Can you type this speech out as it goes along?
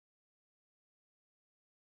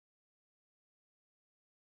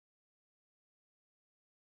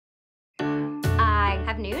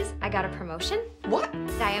have news. I got a promotion. What?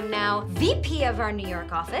 I am now VP of our New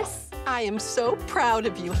York office. I am so proud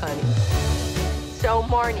of you, honey. So,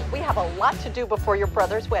 Marnie, we have a lot to do before your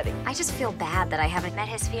brother's wedding. I just feel bad that I haven't met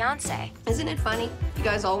his fiance. Isn't it funny? You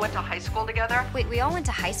guys all went to high school together? Wait, we all went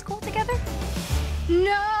to high school together?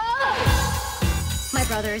 No! My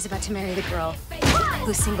brother is about to marry the girl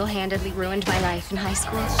who single-handedly ruined my life in high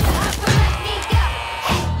school.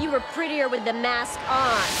 You were prettier with the mask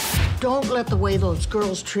on. Don't let the way those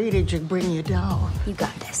girls treated you bring you down. You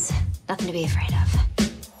got this. Nothing to be afraid of.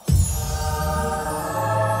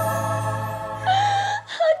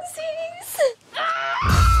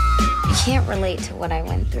 You can't relate to what I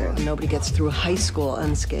went through. Nobody gets through high school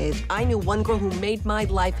unscathed. I knew one girl who made my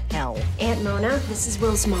life hell. Aunt Mona, this is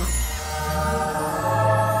Will's mom.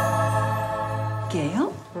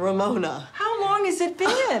 Gail? Ramona. How long has it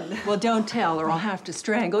been? Well, don't tell or I'll have to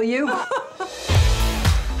strangle you.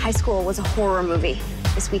 High school was a horror movie.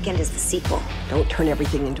 This weekend is the sequel. Don't turn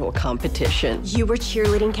everything into a competition. You were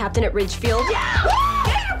cheerleading captain at Ridgefield? Yeah!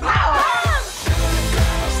 Get your power!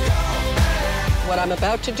 What I'm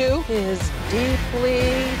about to do is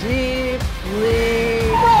deeply, deeply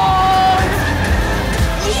wrong!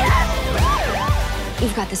 Yes!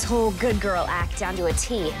 You've got this whole good girl act down to a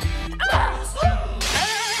T.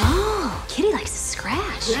 Oh, Kitty likes to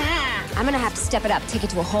scratch. Yeah. I'm gonna have to step it up, take it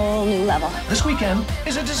to a whole new level. This weekend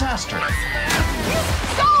is a disaster.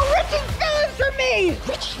 So Richie Phillips for me!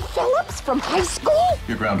 Richie Phillips from high school?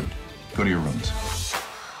 You're grounded. Go to your rooms.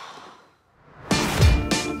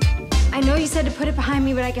 I know you said to put it behind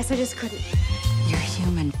me, but I guess I just couldn't. You're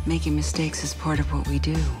human. Making mistakes is part of what we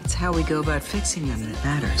do. It's how we go about fixing them that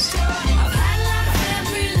matters. I've had a lot of bad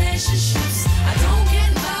relationships. I don't get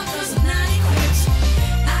involved 'cause I'm not equipped.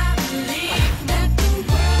 I believe that the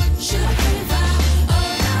world should revolve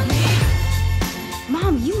around me.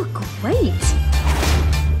 Mom, you look great.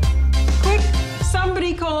 Quick,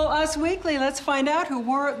 somebody call Us Weekly. Let's find out who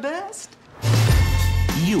wore it best.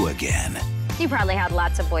 You again. You probably had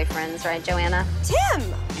lots of boyfriends, right, Joanna? Tim!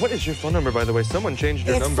 What is your phone number, by the way? Someone changed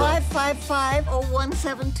your It's number.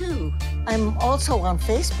 555-0172. I'm also on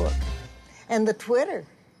Facebook and the Twitter.